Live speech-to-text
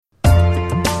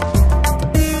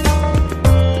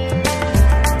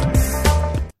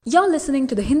You're listening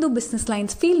to the Hindu Business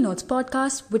Line's Field Notes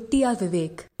podcast with T.R.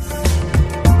 Vivek.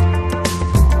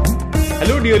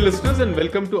 Hello, dear listeners, and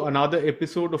welcome to another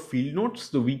episode of Field Notes,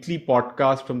 the weekly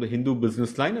podcast from the Hindu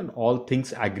Business Line and all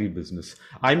things agribusiness.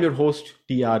 I'm your host,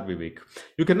 T.R. Vivek.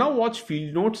 You can now watch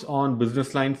Field Notes on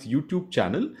Business Line's YouTube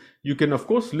channel. You can, of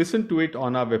course, listen to it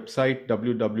on our website,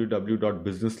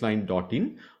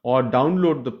 www.businessline.in, or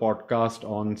download the podcast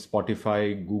on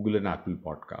Spotify, Google, and Apple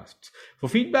Podcasts. For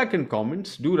feedback and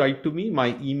comments, do write to me.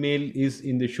 My email is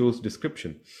in the show's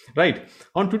description. Right.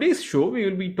 On today's show, we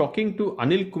will be talking to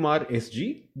Anil Kumar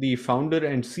SG, the founder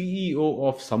and CEO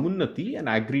of Samunnati, an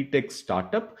agri-tech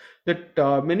startup that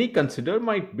many consider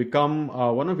might become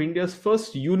one of India's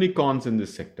first unicorns in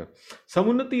this sector.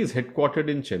 Samunnati is headquartered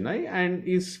in Chennai and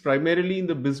is primarily in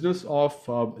the business of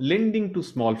lending to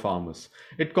small farmers.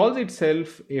 It calls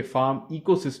itself a farm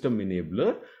ecosystem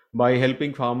enabler by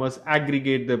helping farmers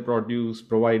aggregate their produce,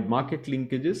 provide market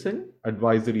linkages, and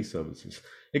advisory services.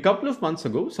 A couple of months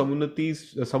ago,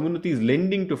 Samunnati's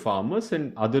lending to farmers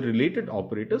and other related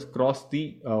operators crossed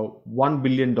the $1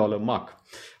 billion mark.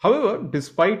 However,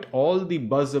 despite all the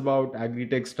buzz about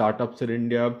agri-tech startups in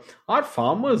India, are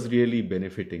farmers really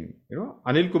benefiting?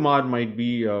 Anil Kumar might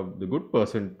be the good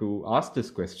person to ask this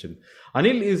question.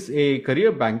 Anil is a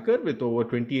career banker with over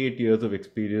 28 years of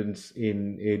experience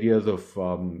in areas of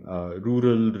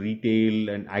rural, retail,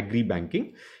 and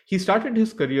agri-banking. He started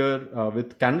his career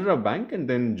with Canara Bank and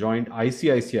then joined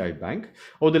ICICI Bank.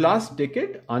 Over the last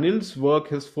decade, Anil's work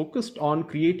has focused on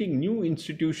creating new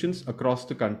institutions across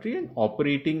the country and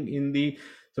operating in the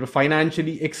sort of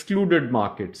financially excluded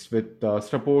markets with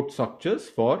support structures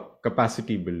for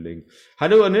capacity building.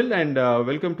 Hello, Anil, and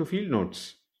welcome to Field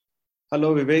Notes.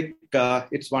 Hello, Vivek.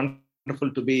 It's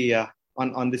wonderful to be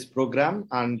on this program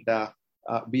and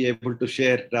be able to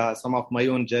share some of my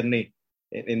own journey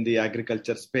in the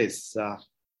agriculture space.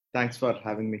 Thanks for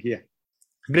having me here.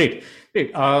 Great.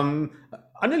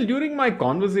 Anil, during my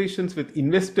conversations with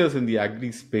investors in the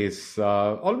agri space,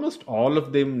 almost all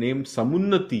of them named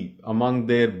Samunnati among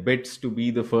their bets to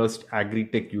be the first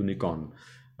agri-tech unicorn.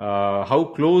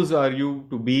 How close are you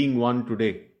to being one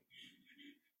today?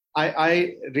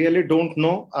 I really don't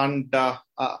know. And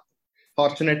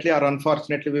fortunately or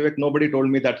unfortunately, Vivek, nobody told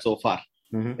me that so far.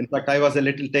 Mm-hmm. In fact, I was a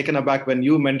little taken aback when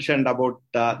you mentioned about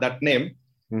that name.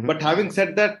 Mm-hmm. But having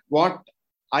said that, what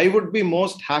I would be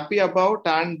most happy about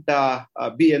and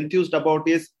be enthused about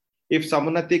is if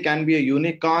Samunnati can be a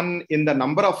unicorn in the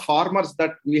number of farmers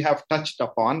that we have touched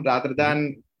upon rather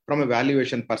than from a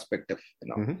valuation perspective.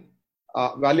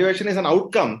 Valuation is an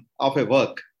outcome of a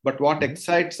work, but what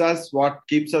excites us, what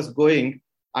keeps us going,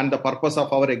 and the purpose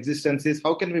of our existence is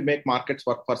how can we make markets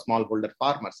work for smallholder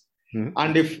farmers? Mm-hmm.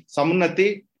 And if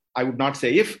Samunnati, I would not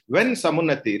say if, when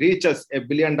Samunnati reaches $1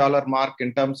 billion mark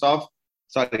in terms of,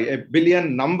 $1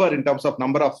 billion number in terms of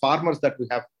number of farmers that we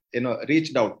have,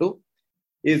 reached out to,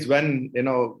 is when,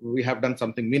 we have done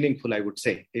something meaningful, I would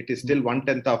say. It is still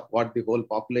 1/10 of what the whole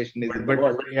population is in the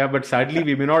world. Yeah, but sadly,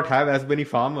 we may not have as many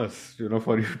farmers,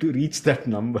 for you to reach that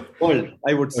number. World,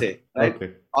 I would say, right?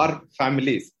 Okay. Or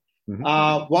families. Mm-hmm.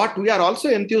 What we are also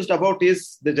enthused about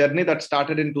is the journey that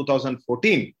started in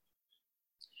 2014.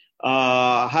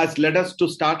 Has led us to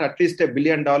start at least $1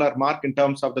 billion mark in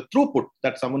terms of the throughput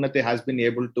that Samunnati has been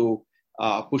able to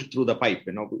push through the pipe.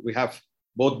 We have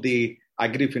both the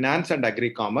agri-finance and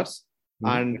agri-commerce.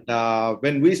 Mm-hmm. And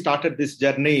when we started this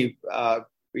journey,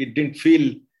 it didn't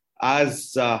feel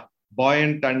as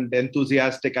buoyant and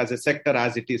enthusiastic as a sector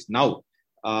as it is now.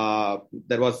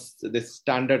 There was this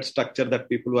standard structure that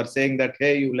people were saying that,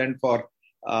 hey, you lend for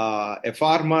a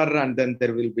farmer and then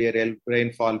there will be a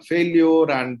rainfall failure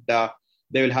and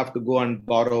they will have to go and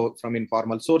borrow from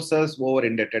informal sources, over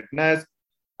indebtedness.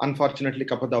 Unfortunately,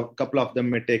 couple of them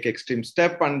may take extreme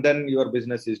step and then your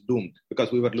business is doomed,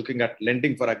 because we were looking at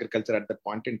lending for agriculture at that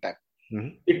point in time.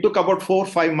 Mm-hmm. It took about 4 or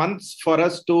 5 months for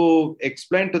us to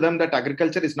explain to them that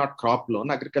agriculture is not crop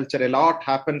loan. Agriculture, a lot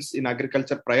happens in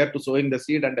agriculture prior to sowing the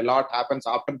seed and a lot happens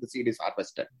after the seed is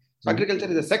harvested. So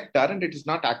agriculture is a sector and it is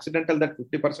not accidental that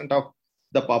 50% of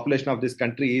the population of this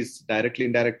country is directly,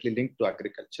 indirectly linked to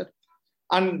agriculture.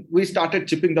 And we started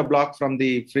chipping the block from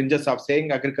the fringes of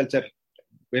saying agriculture,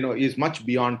 is much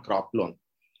beyond crop loan.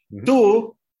 Mm-hmm.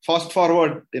 To fast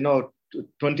forward,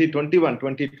 2021,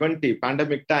 2020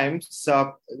 pandemic times,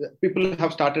 people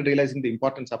have started realizing the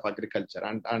importance of agriculture.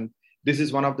 And this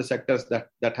is one of the sectors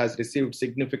that has received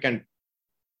significant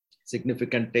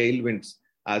tailwinds,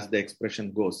 as the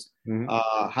expression goes. Mm-hmm.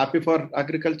 Happy for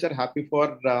agriculture, happy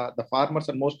for the farmers,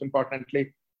 and most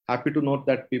importantly, happy to note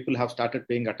that people have started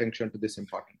paying attention to this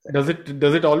important thing.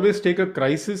 Does it always take a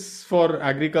crisis for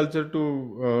agriculture to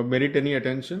merit any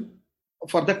attention?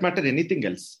 For that matter, anything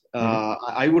else.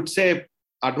 I would say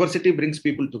adversity brings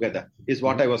people together, is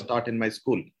what I was taught in my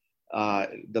school.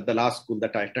 The last school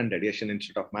that I attended, Asian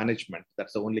Institute of Management.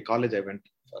 That's the only college I went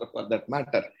for that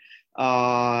matter.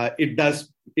 It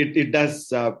does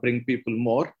bring people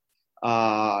more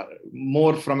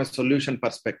from a solution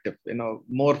perspective,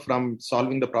 more from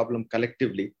solving the problem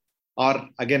collectively. Or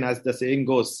again, as the saying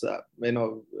goes,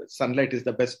 sunlight is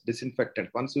the best disinfectant.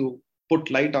 Once you put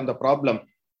light on the problem,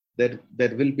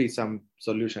 there will be some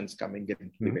solutions coming in.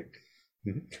 Vivek.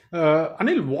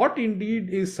 Anil, what indeed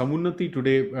is Samunnati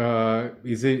today?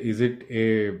 Is it a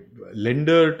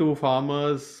lender to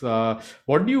farmers?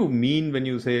 What do you mean when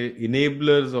you say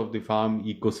enablers of the farm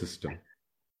ecosystem?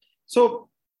 So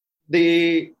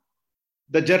the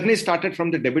journey started from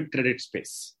the debit credit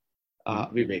space,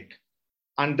 Vivek.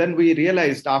 And then we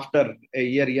realized after a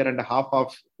year and a half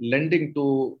of lending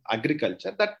to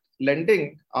agriculture, that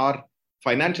lending or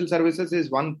financial services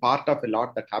is one part of a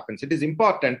lot that happens. It is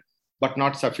important, but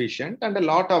not sufficient. And a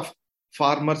lot of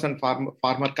farmers and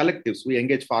farmer collectives, we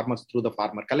engage farmers through the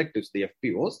farmer collectives, the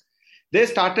FPOs. They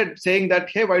started saying that,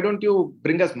 hey, why don't you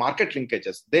bring us market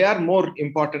linkages? They are more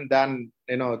important than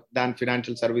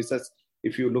financial services.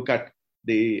 If you look at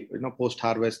the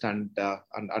post-harvest and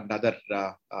other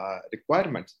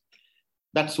requirements.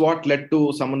 That's what led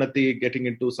to Samunnati getting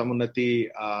into Samunnati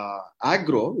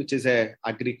Agro, which is a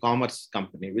agri-commerce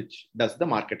company, which does the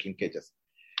market linkages.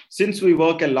 Since we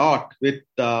work a lot with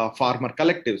farmer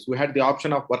collectives, we had the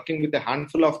option of working with a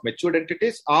handful of matured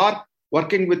entities or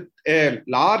working with a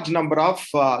large number of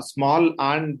small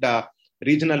and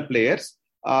regional players,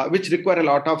 which require a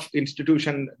lot of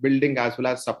institution building as well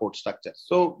as support structure.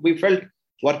 So we felt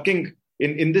working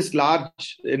in this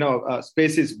large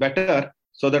space is better,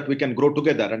 so that we can grow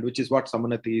together, and which is what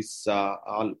Samunnati is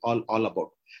all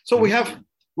about. So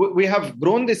we have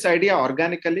grown this idea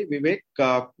organically. Vivek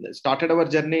started our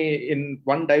journey in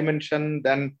one dimension,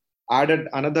 then added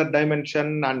another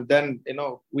dimension, and then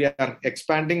we are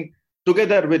expanding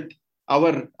together with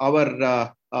our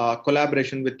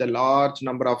collaboration with a large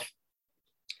number of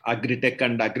agri-tech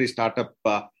and agri-startup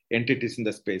entities in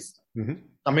the space.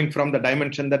 Coming from the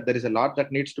dimension that there is a lot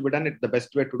that needs to be done, the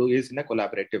best way to do is in a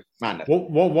collaborative manner.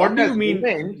 What do you mean?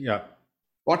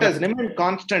 What has remained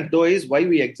constant, though, is why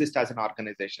we exist as an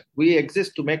organization. We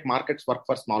exist to make markets work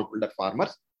for smallholder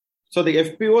farmers. So the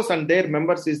FPOs and their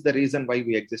members is the reason why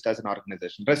we exist as an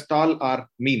organization. Rest all are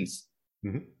means.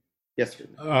 Yes.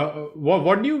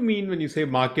 What do you mean when you say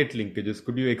market linkages?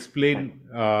 Could you explain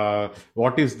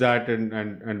what is that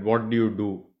and what do you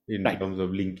do in terms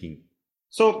of linking?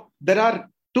 So there are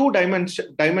two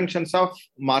dimensions of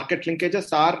market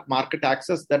linkages or market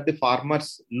access that the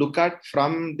farmers look at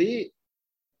from the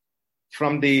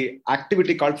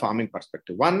activity called farming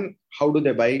perspective. One, how do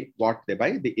they buy what they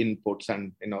buy, the inputs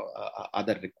and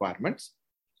other requirements.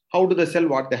 How do they sell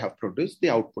what they have produced, the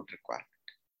output requirement.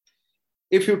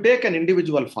 If you take an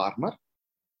individual farmer,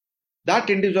 that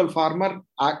individual farmer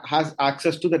has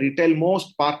access to the retail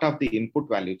most part of the input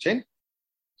value chain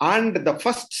and the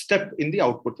first step in the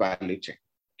output value chain,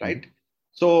 right?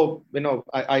 So,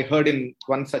 I heard in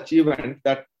one such event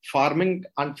that farming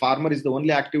and farmer is the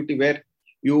only activity where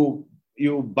you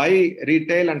buy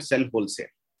retail and sell wholesale.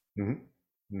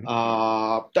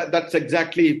 That's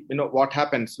exactly what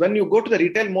happens. When you go to the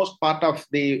retail most part of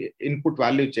the input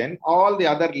value chain, all the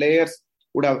other layers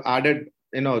would have added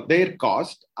their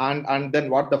cost, and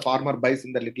then what the farmer buys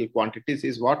in the little quantities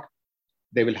is what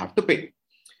they will have to pay.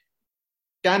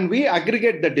 Can we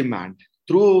aggregate the demand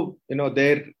through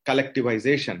their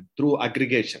collectivization, through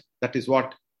aggregation? That is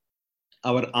what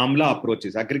our AMLA approach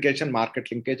is: aggregation,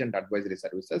 market linkage, and advisory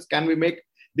services. Can we make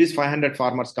these 500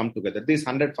 farmers come together, these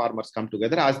 100 farmers come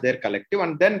together as their collective,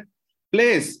 and then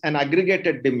place an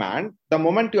aggregated demand? The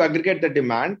moment you aggregate the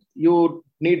demand, you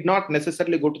need not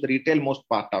necessarily go to the retail most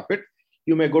part of it.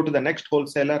 You may go to the next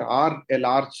wholesaler or a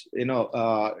large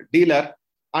dealer.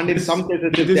 And in some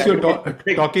cases, you're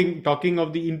talking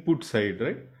of the input side,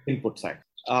 right? Input side.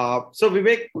 So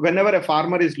Vivek, whenever a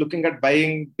farmer is looking at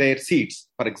buying their seeds,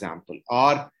 for example,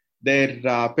 or their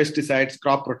pesticides,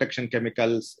 crop protection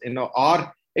chemicals,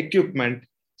 or equipment,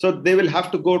 so they will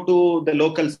have to go to the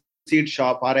local seed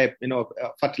shop or a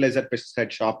fertilizer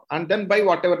pesticide shop and then buy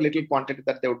whatever little quantity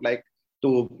that they would like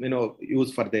to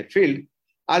use for their field.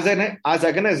 As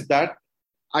against that,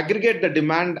 aggregate the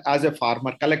demand as a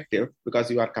farmer collective,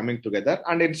 because you are coming together,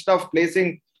 and instead of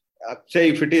placing, say,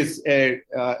 if it is a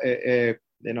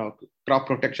crop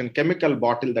protection chemical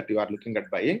bottle that you are looking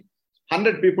at buying,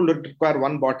 100 people would require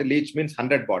one bottle each, means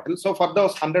 100 bottles. So for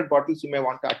those 100 bottles, you may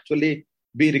want to actually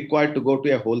be required to go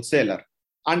to a wholesaler.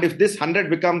 And if this 100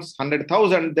 becomes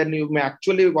 100,000, then you may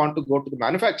actually want to go to the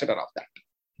manufacturer of that.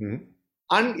 Mm-hmm.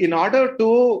 And in order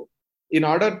to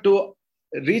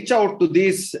reach out to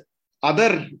these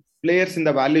other players in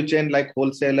the value chain like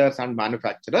wholesalers and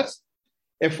manufacturers,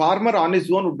 a farmer on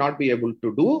his own would not be able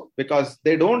to do, because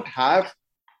they don't have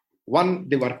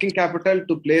the working capital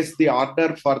to place the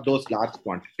order for those large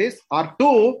quantities, or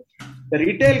two, the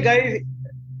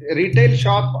retail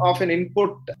shop of an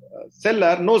input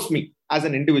seller knows me as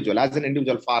an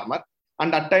individual farmer,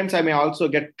 and at times I may also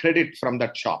get credit from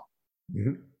that shop.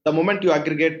 Mm-hmm. The moment you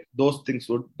aggregate, those things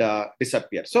would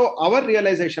disappear. So our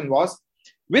realization was,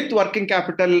 with working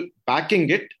capital backing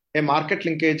it, a market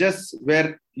linkages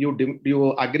where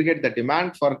you aggregate the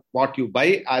demand for what you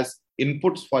buy as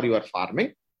inputs for your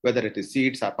farming, whether it is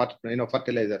seeds or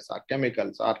fertilizers or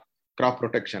chemicals or crop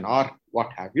protection or what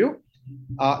have you.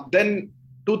 Then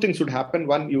two things would happen.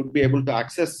 One, you would be able to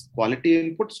access quality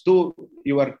inputs. Two,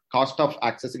 your cost of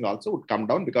accessing also would come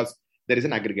down because there is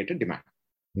an aggregated demand.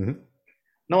 Mm-hmm.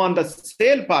 Now, on the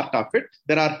sale part of it,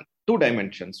 there are two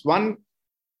dimensions. One,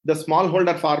 the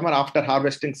smallholder farmer, after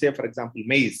harvesting, say, for example,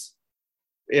 maize,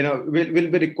 will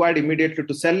be required immediately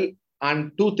to sell.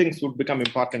 And two things would become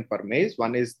important for maize.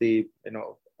 One is the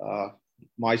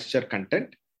moisture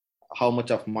content, how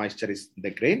much of moisture is in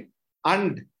the grain.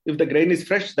 And if the grain is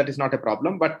fresh, that is not a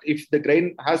problem. But if the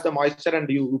grain has the moisture and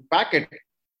you pack it,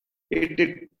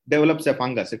 it develops a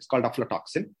fungus. It's called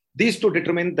aflatoxin. These two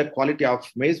determine the quality of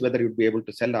maize, whether you'd be able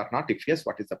to sell or not. If yes,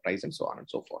 what is the price, and so on and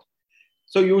so forth.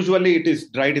 So usually it is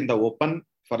dried in the open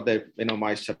for the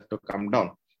moisture to come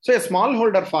down. So a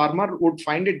smallholder farmer would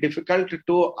find it difficult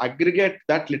to aggregate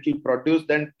that little produce,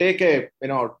 then take a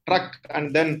truck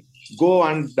and then go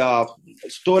and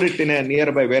store it in a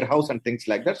nearby warehouse and things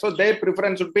like that. So their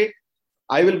preference would be,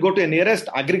 I will go to a nearest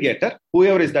aggregator,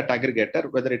 whoever is that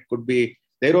aggregator, whether it could be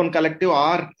their own collective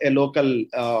or a local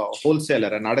wholesaler,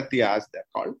 an anndaata as they're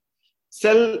called.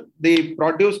 Sell the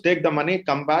produce, take the money,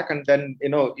 come back, and then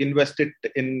invest it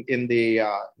in the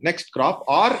next crop.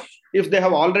 Or if they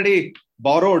have already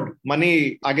borrowed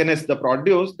money against the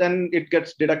produce, then it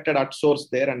gets deducted at source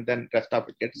there, and then rest of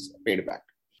it gets paid back.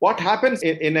 What happens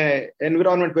in an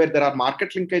environment where there are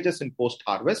market linkages in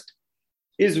post-harvest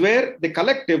is where the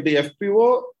collective, the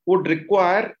FPO, would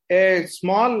require a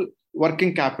small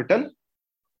working capital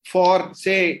for,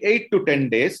 say, 8 to 10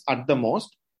 days at the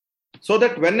most, so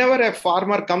that whenever a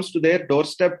farmer comes to their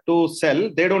doorstep to sell,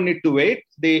 they don't need to wait.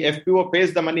 The FPO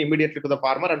pays the money immediately to the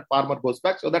farmer, and farmer goes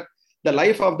back, so that the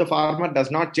life of the farmer does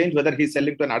not change whether he's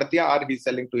selling to an anndaata or he's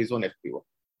selling to his own FPO.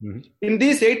 Mm-hmm. In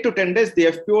these 8 to 10 days, the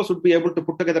FPOs would be able to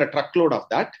put together a truckload of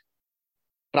that,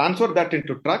 transfer that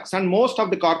into trucks, and most of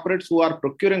the corporates who are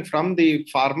procuring from the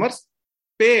farmers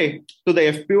pay to the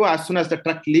FPO as soon as the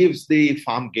truck leaves the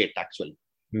farm gate, actually.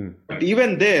 But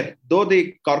even there, though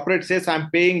the corporate says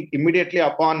I'm paying immediately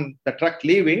upon the truck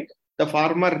leaving, the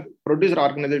farmer producer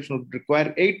organization would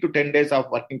require 8 to 10 days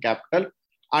of working capital,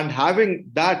 and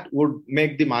having that would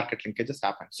make the market linkages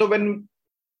happen. So when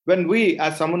we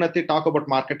as Sammunati talk about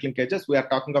market linkages, we are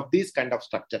talking of these kind of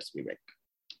structures, Vivek.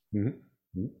 Mm-hmm.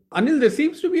 Anil, there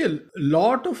seems to be a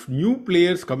lot of new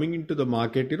players coming into the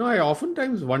market. I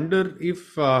oftentimes wonder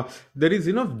if there is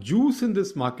enough juice in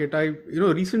this market.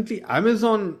 Recently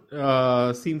Amazon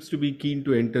seems to be keen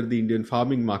to enter the Indian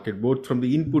farming market, both from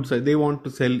the input side. They want to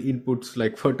sell inputs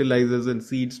like fertilizers and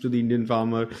seeds to the Indian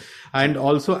farmer, and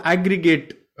also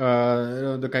aggregate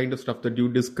the kind of stuff that you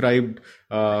described,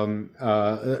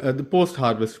 the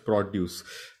post-harvest produce.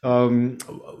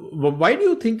 Why do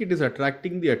you think it is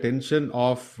attracting the attention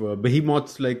of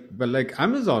behemoths like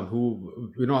Amazon, who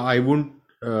I wouldn't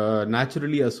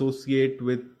naturally associate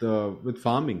with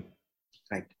farming?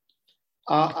 Right.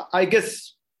 I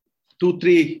guess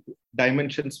 2-3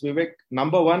 dimensions, Vivek.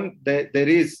 Number one, there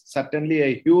is certainly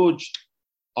a huge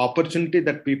opportunity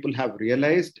that people have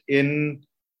realized in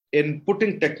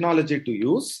putting technology to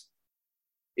use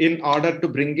in order to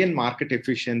bring in market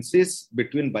efficiencies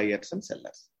between buyers and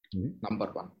sellers. Mm-hmm. Number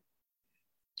one.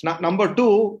 Now, number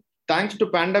two, thanks to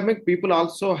pandemic, people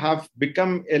also have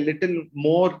become a little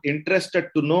more interested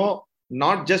to know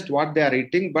not just what they are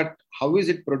eating, but how is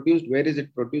it produced, where is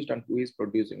it produced, and who is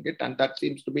producing it. And that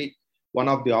seems to be one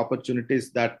of the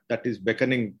opportunities that is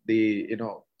beckoning the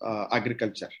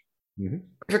agriculture. Mm-hmm.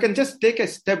 If I can just take a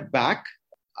step back,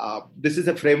 this is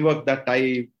a framework that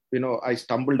I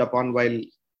stumbled upon while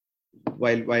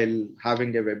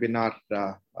having a webinar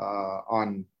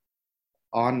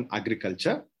on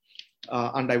agriculture.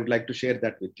 and I would like to share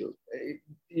that with you.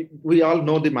 We all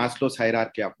know the Maslow's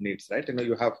hierarchy of needs, right?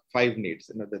 You have 5 needs,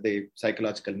 the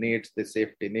psychological needs, the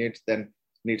safety needs, then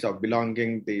needs of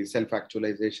belonging, the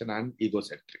self-actualization, and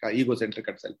egocentric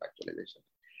and self-actualization.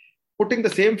 Putting the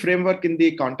same framework in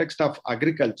the context of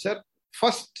agriculture,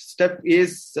 first step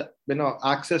is,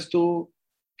 access to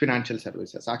financial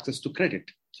services, access to credit,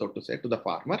 so to say, to the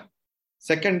farmer.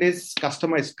 Second is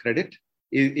customized credit.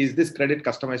 Is this credit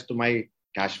customized to my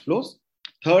cash flows?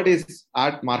 Third is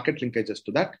add market linkages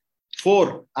to that.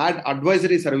 4, add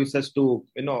advisory services to,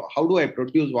 how do I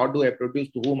produce, what do I produce,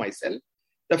 to whom I sell.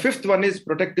 The 5th one is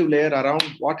protective layer around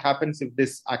what happens if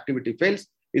this activity fails.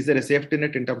 Is there a safety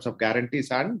net in terms of guarantees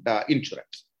and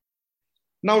insurance?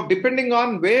 Now, depending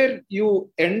on where you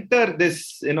enter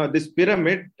this, this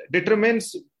pyramid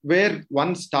determines where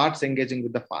one starts engaging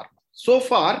with the farmer. So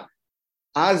far,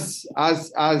 as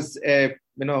a,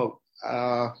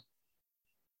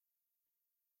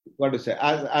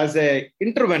 as a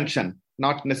intervention,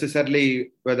 not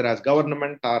necessarily whether as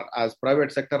government or as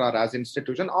private sector or as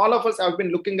institution, all of us have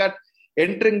been looking at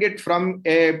entering it from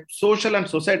a social and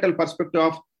societal perspective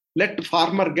of let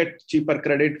farmer get cheaper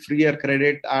credit, freer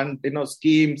credit, and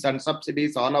schemes and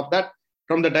subsidies, all of that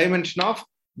from the dimension of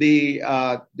the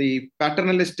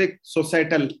paternalistic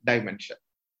societal dimension.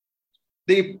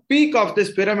 The peak of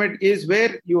this pyramid is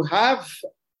where you have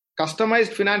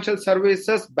customized financial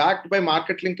services backed by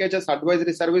market linkages,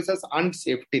 advisory services, and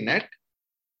safety net.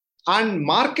 And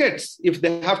markets, if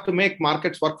they have to make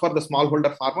markets work for the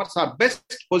smallholder farmers, are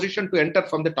best positioned to enter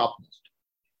from the topmost,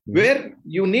 where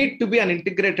you need to be an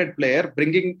integrated player,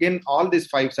 bringing in all these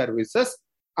 5 services,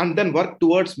 and then work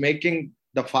towards making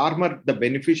the farmer the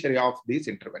beneficiary of these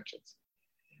interventions.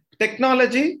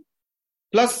 Technology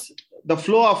plus the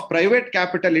flow of private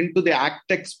capital into the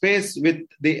agtech space, with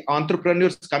the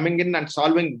entrepreneurs coming in and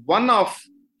solving one of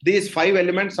these 5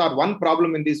 elements or one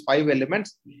problem in these 5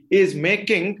 elements, is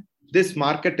making this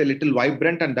market a little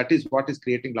vibrant, and that is what is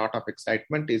creating a lot of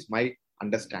excitement, is my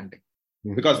understanding.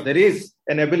 Because there is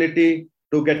an ability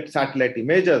to get satellite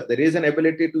images, there is an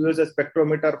ability to use a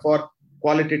spectrometer for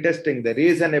quality testing, there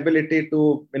is an ability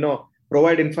to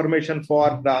provide information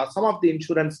for some of the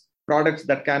insurance products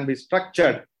that can be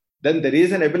structured. Then there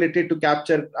is an ability to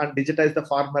capture and digitize the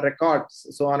farmer records,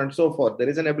 so on and so forth. There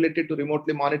is an ability to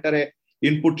remotely monitor a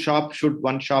input shop should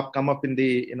one shop come up in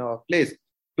the place.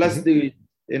 Plus the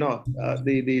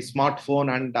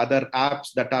smartphone and other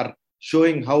apps that are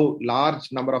showing how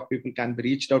large number of people can be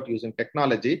reached out using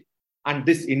technology. And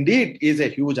this indeed is a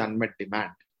huge unmet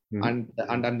demand. And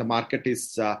the market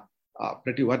is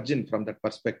pretty virgin from that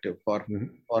perspective for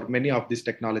many of these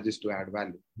technologies to add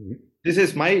value. This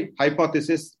is my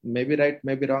hypothesis. Maybe right,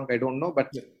 maybe wrong, I don't know.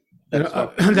 But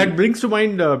that brings to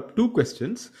mind 2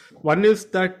 questions. One is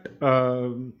that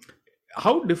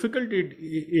how difficult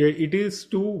it is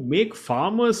to make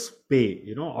farmers pay.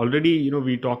 Already,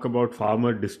 we talk about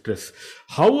farmer distress.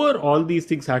 How are all these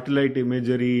things, satellite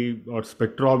imagery or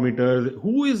spectrometers,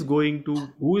 who is going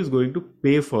to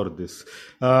pay for this?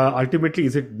 Ultimately,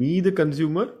 is it me, the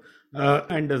consumer?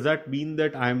 And does that mean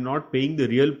that I am not paying the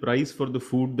real price for the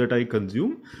food that I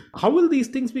consume? How will these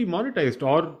things be monetized?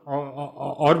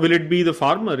 Or will it be the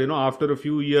farmer? After a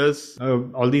few years,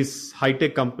 all these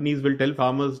high-tech companies will tell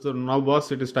farmers, now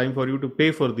boss, it is time for you to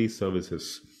pay for these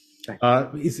services.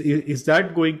 Is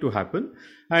that going to happen?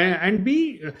 And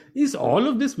B, is all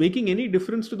of this making any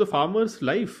difference to the farmer's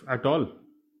life at all?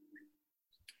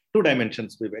 2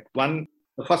 dimensions, Vivek. One,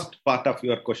 the first part of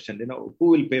your question, who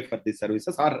will pay for these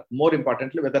services, or more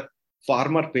importantly, whether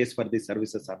farmer pays for these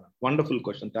services or not. Wonderful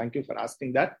question. Thank you for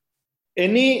asking that.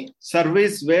 Any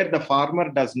service where the farmer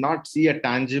does not see a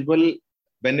tangible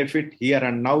benefit here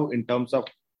and now in terms of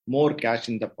more cash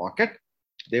in the pocket,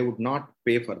 they would not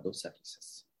pay for those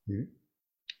services.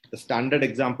 The standard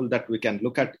example that we can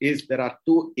look at is there are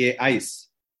 2 AIs.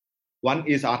 One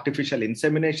is artificial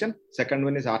insemination. Second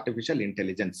one is artificial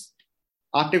intelligence.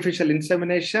 Artificial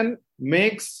insemination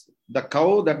makes the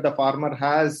cow that the farmer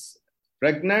has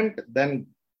pregnant, then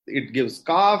it gives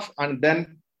calf, and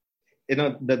then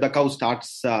the cow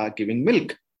starts giving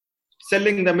milk.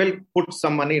 Selling the milk puts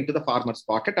some money into the farmer's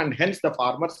pocket, and hence the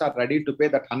farmers are ready to pay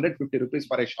that 150 rupees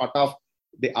for a shot of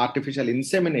the artificial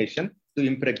insemination to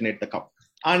impregnate the cow.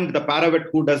 And the paravet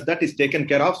who does that is taken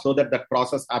care of so that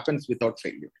process happens without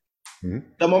failure.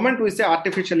 The moment we say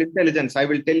artificial intelligence, I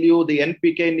will tell you the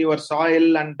NPK in your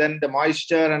soil, and then the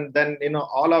moisture, and then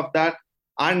all of that,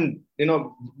 and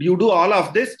you do all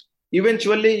of this,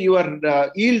 eventually your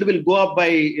yield will go up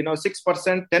by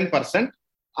 6%, 10%,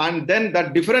 and then the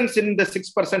difference in the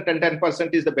 6% and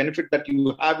 10% is the benefit that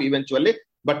you have eventually.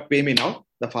 But pay me now,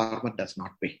 the farmer does not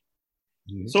pay.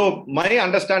 So my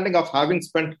understanding of having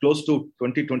spent close to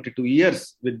 22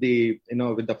 years with the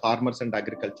farmers and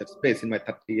agriculture space in my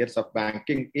 30 years of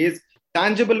banking is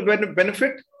tangible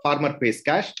benefit, farmer pays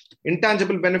cash.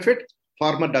 Intangible benefit,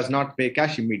 farmer does not pay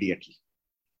cash immediately.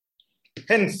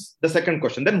 Hence the second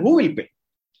question, then who will pay?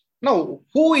 Now,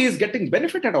 who is getting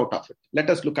benefited out of it? Let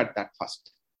us look at that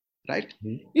first, right?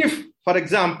 If, for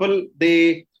example,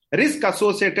 the risk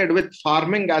associated with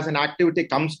farming as an activity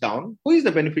comes down, who is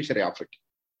the beneficiary of it?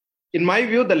 In my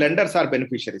view, the lenders are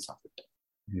beneficiaries of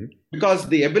it. Because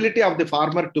the ability of the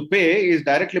farmer to pay is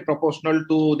directly proportional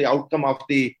to the outcome of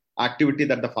the activity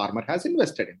that the farmer has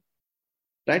invested in,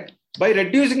 right? By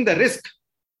reducing the risk,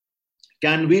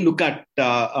 can we look at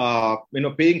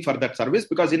paying for that service?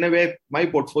 Because in a way, my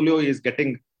portfolio is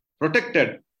getting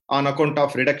protected on account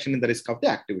of reduction in the risk of the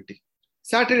activity.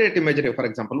 Satellite imagery, for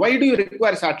example. Why do you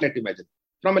require satellite imagery?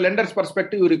 From a lender's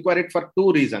perspective, you require it for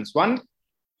two reasons. One,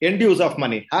 end use of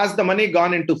money. Has the money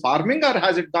gone into farming or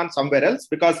has it gone somewhere else?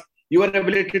 Because your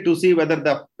ability to see whether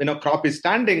the crop is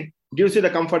standing gives you the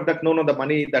comfort that no, the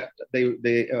money that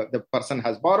the person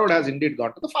has borrowed has indeed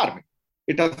gone to the farming.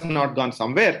 It has not gone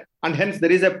somewhere, and hence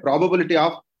there is a probability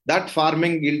of that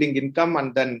farming yielding income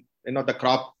and then the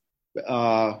crop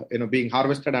being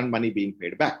harvested and money being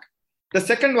paid back. The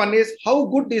second one is how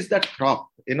good is that crop?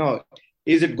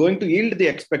 Is it going to yield the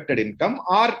expected income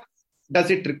or does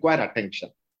it require attention?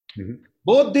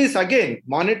 Both these, again,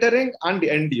 monitoring and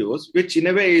end use, which in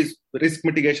a way is risk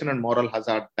mitigation and moral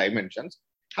hazard dimensions,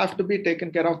 have to be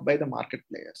taken care of by the market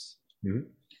players.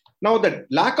 Now, the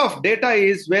lack of data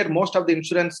is where most of the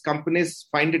insurance companies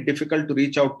find it difficult to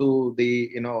reach out to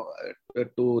the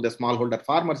smallholder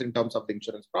farmers in terms of the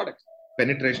insurance products.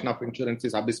 Penetration of insurance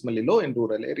is abysmally low in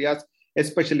rural areas,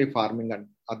 especially farming and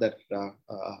other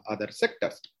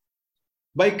sectors.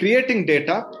 By creating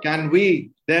data, can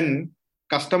we then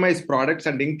customize products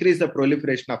and increase the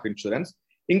proliferation of insurance?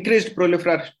 Increased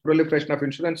proliferation of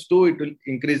insurance, too, it will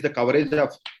increase the coverage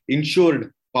of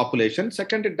insured population.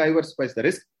 Second, it diversifies the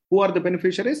risk. Who are the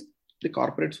beneficiaries? The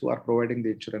corporates who are providing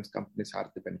the insurance companies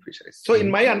are the beneficiaries. So in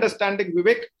my understanding,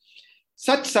 Vivek,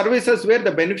 such services where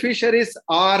the beneficiaries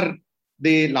are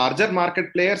the larger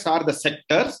market players are the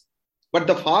sectors, but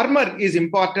the farmer is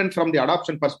important from the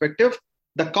adoption perspective.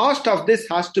 The cost of this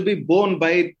has to be borne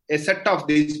by a set of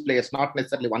these players, not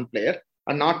necessarily one player,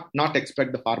 and not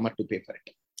expect the farmer to pay for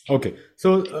it. Okay,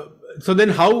 so then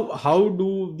how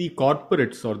do the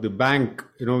corporates or the bank,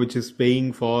 which is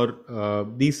paying for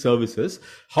these services,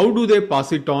 how do they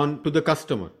pass it on to the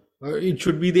customer? It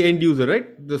should be the end user, right?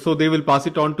 So they will pass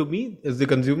it on to me as the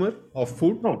consumer of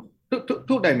food? No,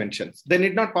 two dimensions. They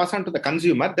need not pass on to the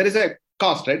consumer. There is a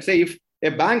cost, right? Say if a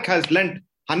bank has lent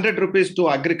 100 rupees to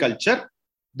agriculture,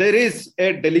 there is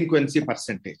a delinquency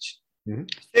percentage.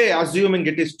 Say, assuming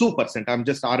it is 2%, I'm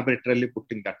just arbitrarily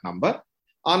putting that number.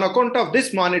 On account of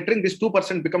this monitoring, this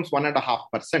 2% becomes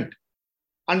 1.5%.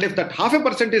 And if that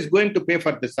 0.5% is going to pay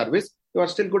for this service, you are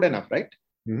still good enough, right?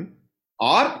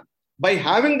 Or by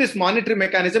having this monetary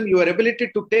mechanism, your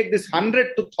ability to take this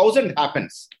 100 to 1,000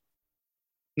 happens.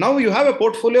 Now you have a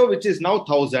portfolio which is now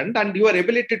 1,000 and your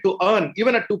ability to earn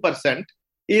even at 2%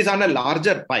 is on a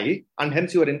larger pie and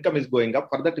hence your income is going up.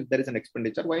 For that, if there is an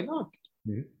expenditure, why not?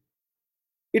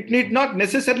 It need not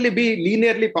necessarily be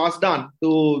linearly passed on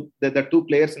to the two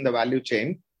players in the value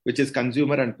chain, which is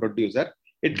consumer and producer.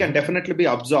 It can definitely be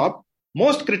absorbed.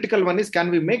 Most critical one is, can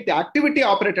we make the activity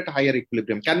operate at a higher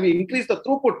equilibrium? Can we increase the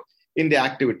throughput in the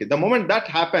activity? The moment that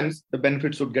happens, the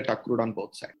benefits would get accrued on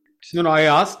both sides. I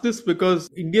ask this because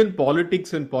Indian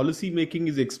politics and policy making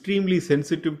is extremely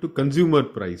sensitive to consumer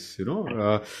price,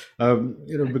 because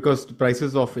the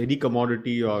prices of any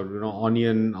commodity or,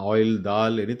 onion, oil,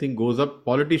 dal, anything goes up,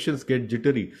 politicians get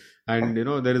jittery. And,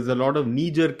 there is a lot of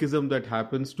knee-jerkism that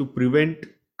happens to prevent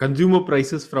consumer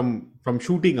prices from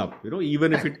shooting up,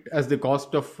 even if it as the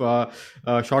cost of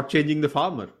shortchanging the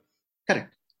farmer.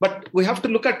 Correct. But we have to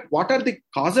look at what are the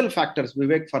causal factors,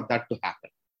 Vivek, for that to happen.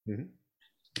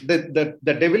 The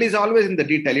devil is always in the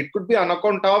detail. It could be on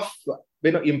account of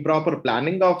improper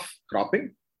planning of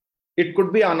cropping. It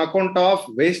could be on account of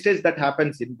wastage that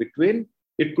happens in between.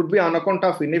 It could be on account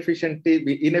of inefficient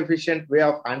way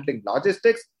of handling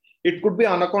logistics. It could be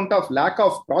on account of lack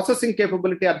of processing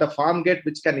capability at the farm gate,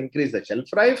 which can increase the shelf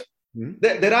life.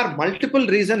 There are multiple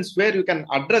reasons where you can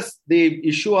address the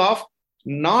issue of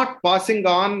not passing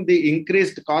on the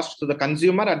increased cost to the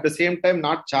consumer, at the same time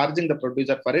not charging the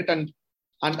producer for it. And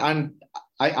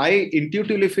I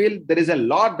intuitively feel there is a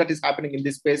lot that is happening in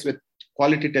this space with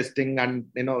quality testing and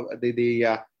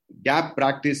the gap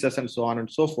practices and so on and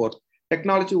so forth.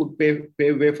 Technology would pave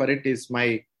way for it is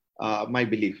my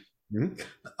belief. Mhm.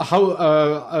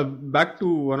 How back to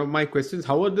one of my questions,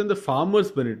 how are then the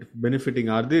farmers benefiting?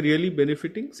 Are they really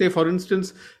benefiting? Say, for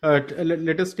instance,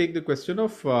 let us take the question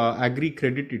of agri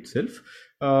credit itself.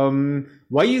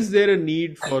 Why is there a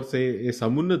need for, say, a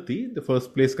Samunnati in the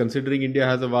first place, considering India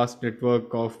has a vast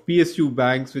network of PSU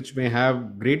banks which may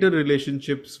have greater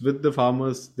relationships with the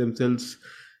farmers themselves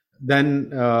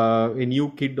than a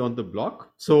new kid on the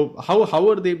block? So how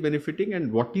are they benefiting,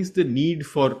 and what is the need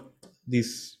for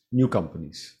these new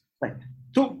companies? Right.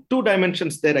 Two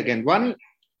dimensions there again. One,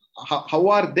 how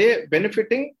are they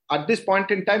benefiting? At this point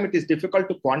in time, it is difficult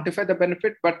to quantify the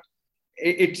benefit, but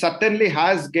it certainly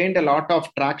has gained a lot of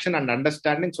traction and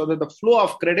understanding, so that the flow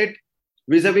of credit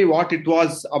vis-a-vis what it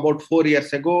was about 4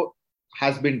 years ago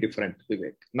has been different,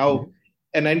 Vivek. Now,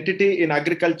 an entity in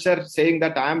agriculture saying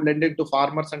that I am lending to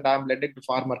farmers and I am lending to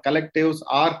farmer collectives,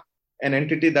 or an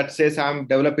entity that says I am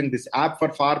developing this app for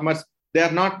farmers, they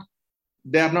are not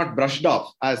brushed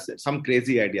off as some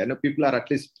crazy idea. People are at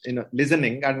least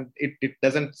listening, and it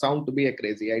doesn't sound to be a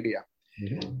crazy idea.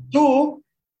 Two,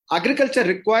 agriculture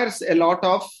requires a lot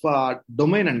of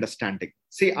domain understanding.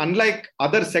 See, unlike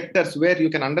other sectors where you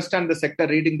can understand the sector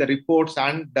reading the reports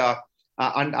and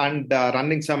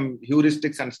running some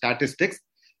heuristics and statistics,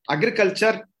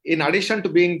 agriculture, in addition to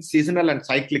being seasonal and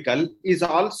cyclical, is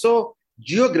also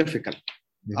geographical.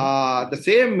 The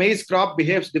same maize crop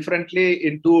behaves differently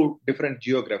in two different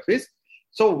geographies.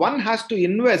 So one has to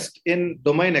invest in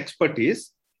domain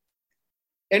expertise.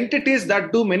 Entities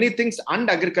that do many things and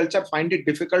agriculture find it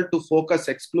difficult to focus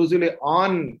exclusively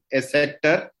on a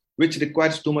sector which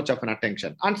requires too much of an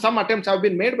attention. And some attempts have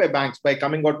been made by banks by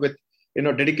coming out with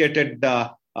dedicated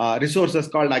resources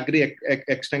called agri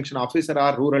extension officer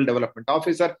or rural development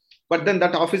officer. But then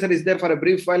that officer is there for a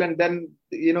brief while, and then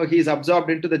he is absorbed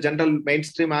into the general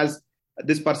mainstream as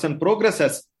this person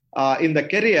progresses in the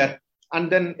career,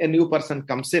 and then a new person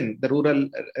comes in. The rural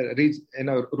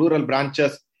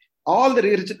branches, all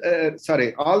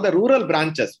the rural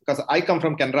branches. Because I come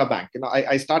from Canara Bank,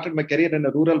 I started my career in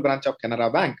a rural branch of Canara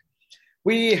Bank.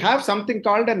 We have something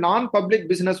called a non-public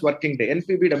business working day,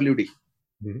 NPBWD.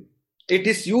 It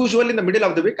is usually in the middle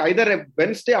of the week, either a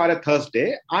Wednesday or a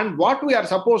Thursday. And what we are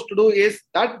supposed to do is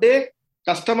that day,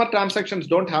 customer transactions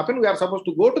don't happen. We are supposed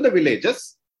to go to the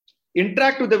villages,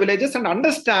 interact with the villages, and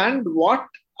understand what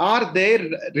are their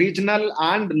regional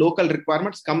and local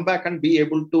requirements, come back and be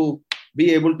able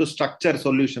to structure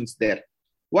solutions there.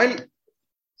 While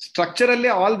structurally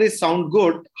all this sound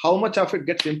good, how much of it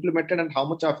gets implemented and how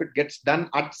much of it gets done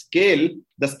at scale,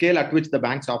 the scale at which the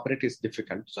banks operate is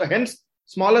difficult. So hence,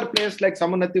 smaller players like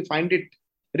Samunnati find it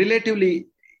relatively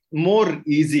more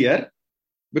easier,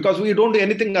 because we don't do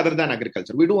anything other than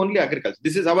agriculture. We do only agriculture.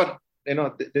 This is our,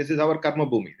 this is our karma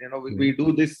bhumi. We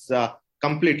do this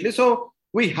completely. So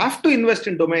we have to invest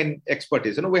in domain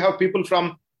expertise. We have people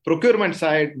from procurement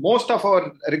side. Most of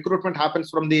our recruitment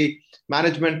happens from the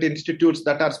management institutes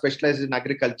that are specialized in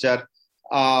agriculture.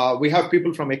 We have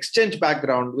people from exchange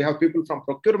background. We have people from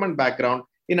procurement background,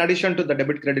 in addition to the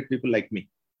debit credit people like me.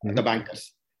 The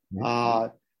bankers.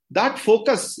 That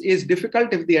focus is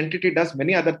difficult if the entity does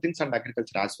many other things and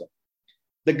agriculture as well.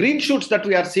 The green shoots that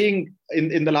we are seeing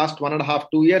in the last 1.5,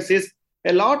 2 years is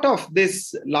a lot of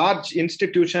these large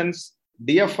institutions,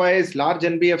 DFIs, large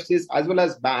NBFCs, as well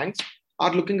as banks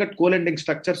are looking at co-lending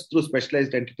structures through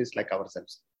specialized entities like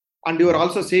ourselves. And you are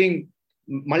also seeing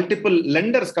multiple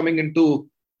lenders coming into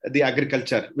the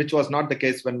agriculture, which was not the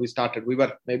case when we started. We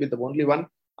were maybe the only one.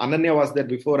 Ananya was there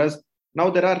before us. Now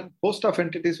there are a host of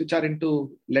entities which are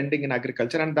into lending in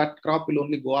agriculture, and that crop will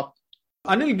only go up.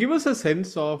 Anil, give us a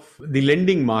sense of the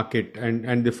lending market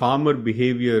and the farmer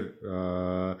behavior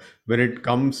when it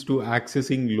comes to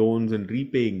accessing loans and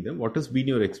repaying them. What has been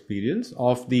your experience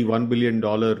of the $1 billion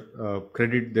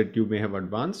credit that you may have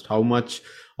advanced? How much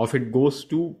of it goes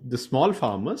to the small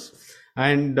farmers?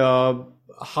 And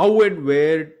how and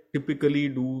where typically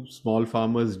do small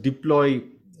farmers deploy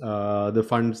the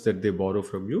funds that they borrow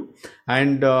from you,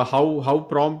 and how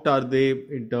prompt are they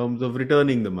in terms of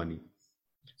returning the money?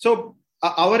 So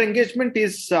our engagement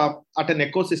is at an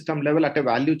ecosystem level, at a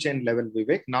value chain level,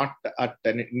 Vivek, not at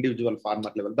an individual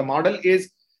farmer level. The model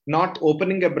is not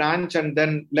opening a branch and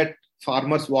then let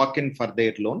farmers walk in for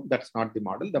their loan. That's not the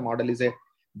model. The model is a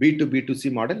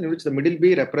B2B2C model, in which the middle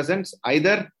B represents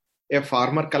either a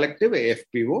farmer collective, a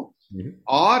FPO,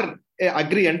 or a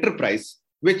agri enterprise,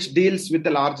 which deals with a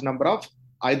large number of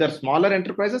either smaller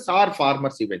enterprises or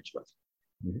farmers eventually.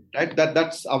 Right?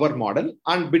 That's our model.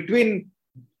 And between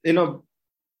the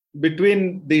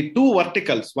two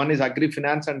verticals, one is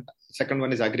agri-finance and second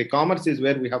one is agri-commerce, is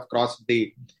where we have crossed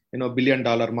the $1 billion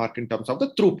mark in terms of the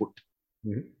throughput.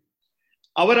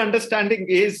 our understanding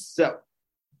is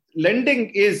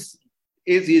lending is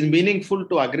meaningful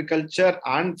to agriculture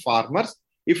and farmers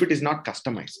if it is not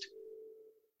customized.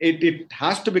 It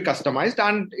has to be customized,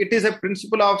 and it is a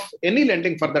principle of any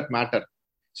lending for that matter.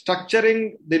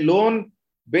 Structuring the loan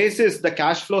basis the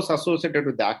cash flows associated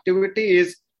with the activity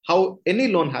is how any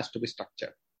loan has to be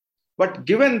structured. But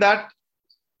given that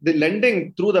the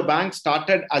lending through the bank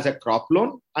started as a crop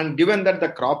loan, and given that the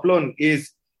crop loan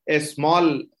is a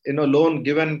small loan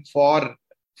given for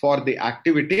the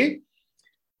activity,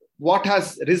 what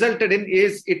has resulted in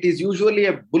is it is usually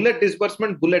a bullet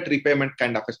disbursement, bullet repayment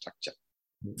kind of a structure.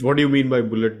 What do you mean by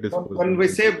bullet disbursement? When we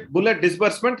say bullet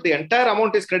disbursement, the entire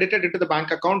amount is credited into the bank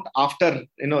account after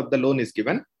the loan is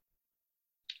given.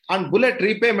 And bullet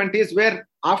repayment is where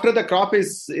after the crop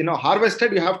is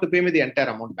harvested, you have to pay me the entire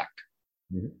amount back.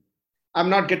 Mm-hmm. I'm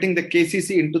not getting the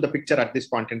KCC into the picture at this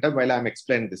point in time while I'm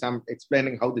explaining this. I'm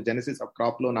explaining how the genesis of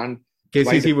crop loan and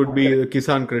KCC would be the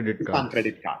Kisan Credit Card.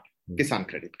 Kisan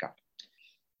Credit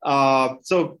Card.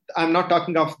 So I'm not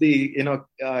talking of the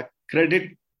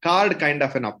credit card kind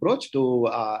of an approach to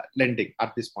lending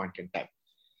at this point in time.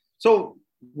 So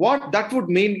what that would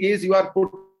mean is you are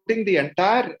putting the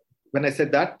entire, when I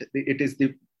said that, it is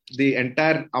the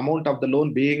entire amount of the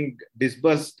loan being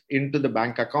disbursed into the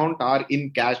bank account or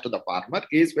in cash to the farmer,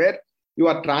 is where you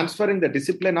are transferring the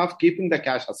discipline of keeping the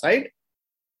cash aside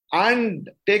and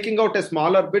taking out a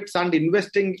smaller bits and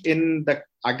investing in the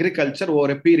agriculture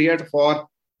over a period for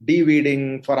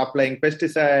de-weeding, for applying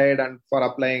pesticide and for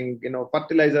applying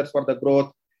fertilizers for the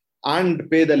growth, and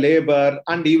pay the labor,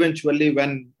 and eventually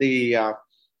when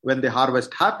the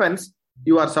harvest happens,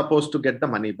 you are supposed to get the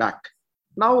money back.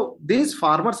 Now these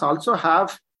farmers also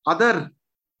have other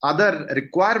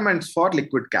requirements for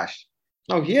liquid cash.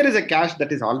 Now here is a cash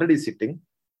that is already sitting,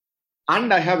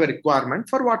 and I have a requirement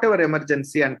for whatever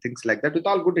emergency and things like that, with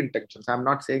all good intentions. I'm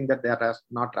not saying that they are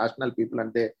not rational people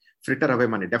and they fritter away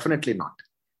money. Definitely not.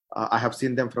 I have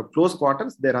seen them from close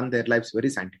quarters. They run their lives very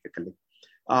scientifically.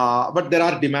 But there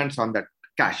are demands on that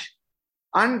cash.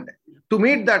 And to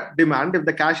meet that demand, if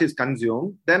the cash is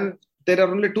consumed, then there are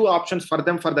only two options for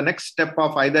them for the next step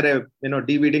of either a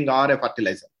de-weeding or a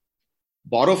fertilizer.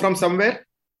 Borrow from somewhere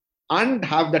and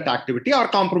have that activity, or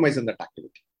compromise in that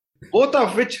activity. Both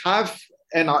of which have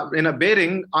a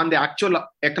bearing on the actual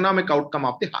economic outcome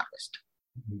of the harvest.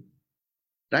 Mm-hmm.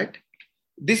 Right?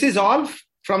 This is all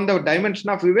from the dimension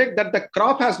of Vivek, that the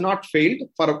crop has not failed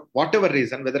for whatever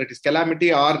reason, whether it is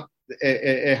calamity or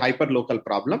a hyper-local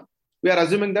problem. We are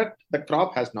assuming that the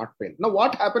crop has not failed. Now,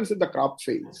 what happens if the crop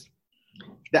fails?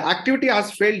 The activity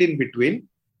has failed in between,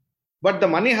 but the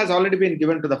money has already been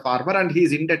given to the farmer and he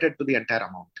is indebted to the entire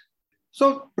amount.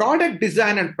 So product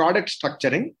design and product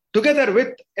structuring, together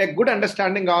with a good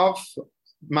understanding of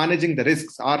managing the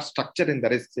risks or structuring the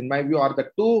risks, in my view, are the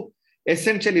two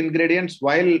essential ingredients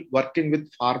while working with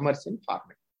farmers in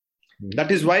farming. Mm-hmm.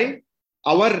 That is why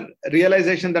our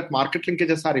realization that market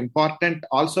linkages are important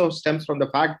also stems from the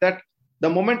fact that the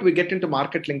moment we get into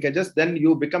market linkages, then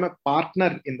you become a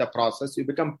partner in the process. You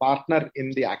become partner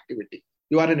in the activity.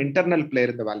 You are an internal player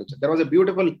in the value chain. There was a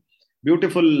beautiful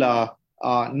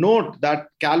note that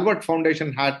Calvert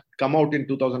Foundation had come out in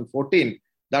 2014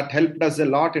 that helped us a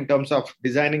lot in terms of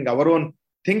designing our own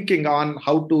thinking on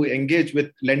how to engage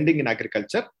with lending in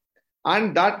agriculture.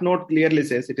 And that note clearly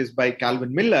says, it is by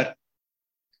Calvin Miller,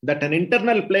 that an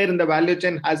internal player in the value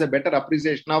chain has a better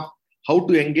appreciation of how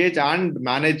to engage and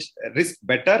manage risk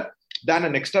better than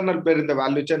an external player in the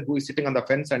value chain who is sitting on the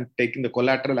fence and taking the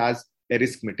collateral as a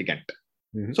risk mitigant.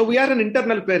 Mm-hmm. So we are an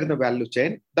internal player in the value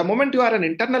chain. The moment you are an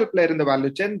internal player in the value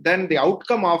chain, then the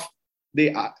outcome of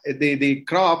the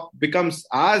crop becomes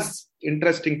as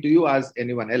interesting to you as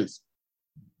anyone else.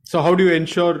 So how do you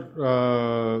ensure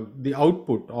the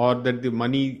output, or that the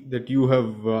money that you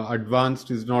have advanced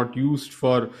is not used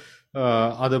for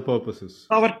other purposes?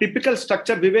 Our typical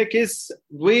structure, Vivek, is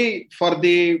for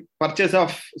the purchase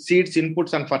of seeds,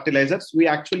 inputs and fertilizers, we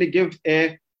actually give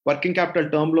a working capital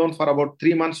term loan for about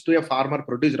 3 months to a farmer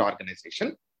producer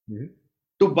organization, mm-hmm.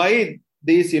 to buy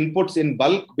these inputs in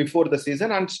bulk before the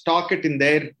season and stock it in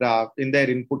their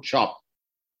input shop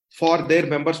for their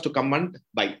members to come and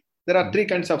buy. There are 3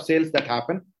 kinds of sales that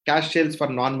happen: cash sales for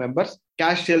non-members,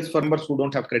 cash sales for members who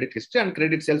don't have credit history, and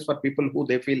credit sales for people who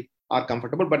they feel are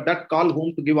comfortable. But that call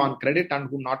whom to give on credit and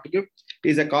whom not to give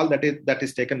is a call that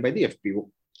is taken by the FPO,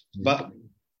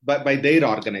 mm-hmm. by their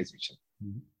organization.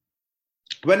 Mm-hmm.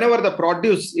 Whenever the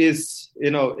produce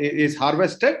is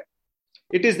harvested,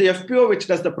 it is the FPO which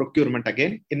does the procurement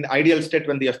again. In the ideal state,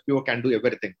 when the FPO can do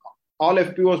everything, all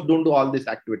FPOs don't do all these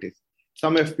activities.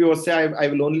 Some FPOs say, I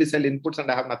will only sell inputs and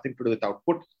I have nothing to do with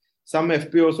output. Some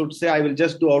FPOs would say, I will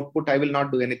just do output, I will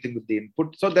not do anything with the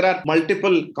input. So there are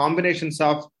multiple combinations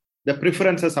of the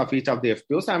preferences of each of the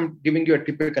FPOs. I'm giving you a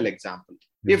typical example.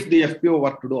 If the FPO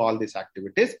were to do all these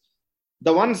activities,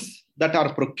 the ones that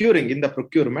are procuring in the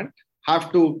procurement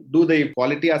have to do the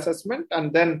quality assessment,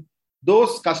 and then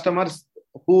those customers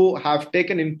who have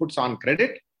taken inputs on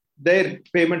credit, their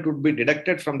payment would be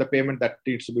deducted from the payment that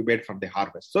needs to be made from the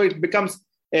harvest. So it becomes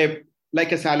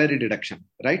like a salary deduction,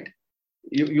 right?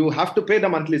 You have to pay the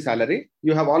monthly salary.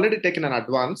 You have already taken an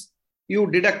advance. You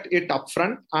deduct it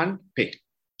upfront and pay.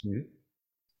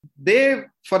 They,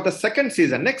 for the second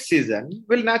season, next season,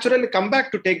 will naturally come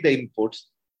back to take the inputs.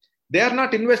 They are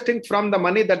not investing from the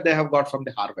money that they have got from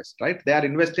the harvest, right? They are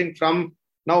investing from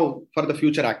now for the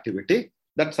future activity.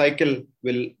 That cycle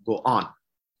will go on.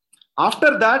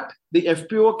 After that, the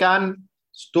FPO can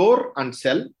store and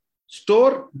sell.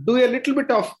 Store, do a little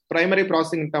bit of primary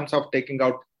processing in terms of taking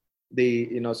out the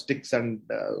sticks and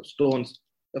stones,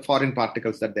 the foreign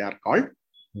particles that they are called,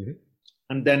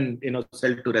 and then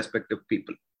sell to respective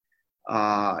people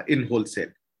in wholesale.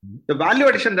 The value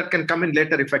addition that can come in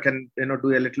later, if I can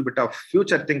do a little bit of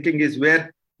future thinking, is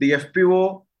where the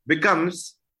FPO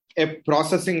becomes a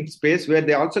processing space where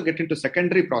they also get into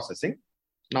secondary processing,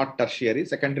 not tertiary,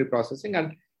 secondary processing,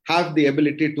 and have the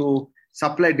ability to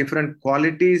supply different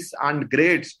qualities and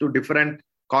grades to different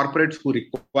corporates who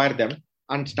require them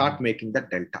and start making the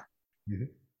delta.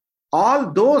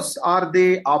 All those are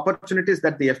the opportunities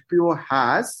that the FPO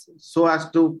has so as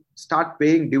to start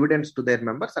paying dividends to their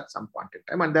members at some point in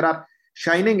time. And there are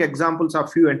shining examples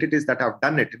of few entities that have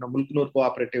done it. Mulknoor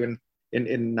Cooperative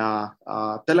in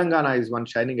Telangana is one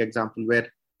shining example where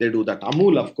they do that.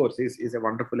 Amul, of course, is a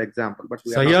wonderful example. But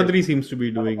Sahyadri seems to be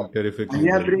doing terrific.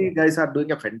 Sahyadri guys are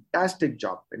doing a fantastic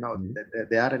job.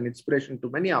 They are an inspiration to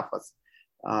many of us.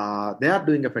 They are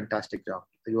doing a fantastic job.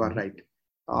 You are right.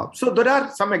 So there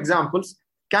are some examples.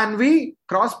 Can we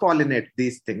cross-pollinate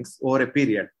these things over a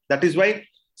period? That is why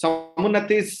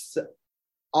Samunnati's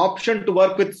option to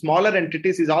work with smaller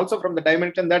entities is also from the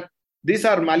dimension that these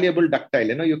are malleable,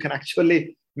 ductile. You can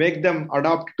actually make them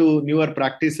adopt to newer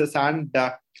practices and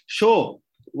show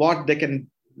what they can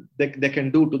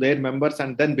do to their members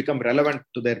and then become relevant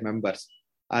to their members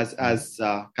as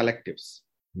collectives.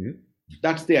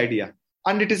 That's the idea.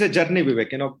 And it is a journey,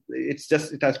 Vivek.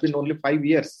 It has been only 5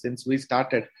 years since we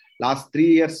started. Last 3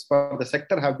 years for the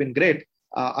sector have been great.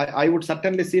 I would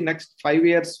certainly see next 5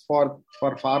 years for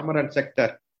farmer and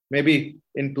sector. Maybe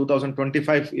in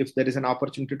 2025, if there is an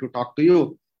opportunity to talk to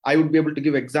you, I would be able to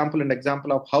give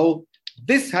example of how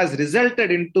this has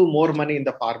resulted into more money in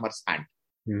the farmer's hand,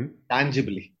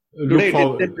 tangibly. Today,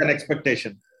 it is an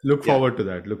expectation. Look forward to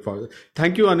that.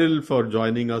 Thank you, Anil, for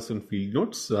joining us on Field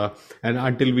Notes. And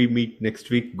until we meet next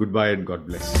week, goodbye and God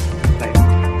bless.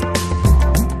 Thank you.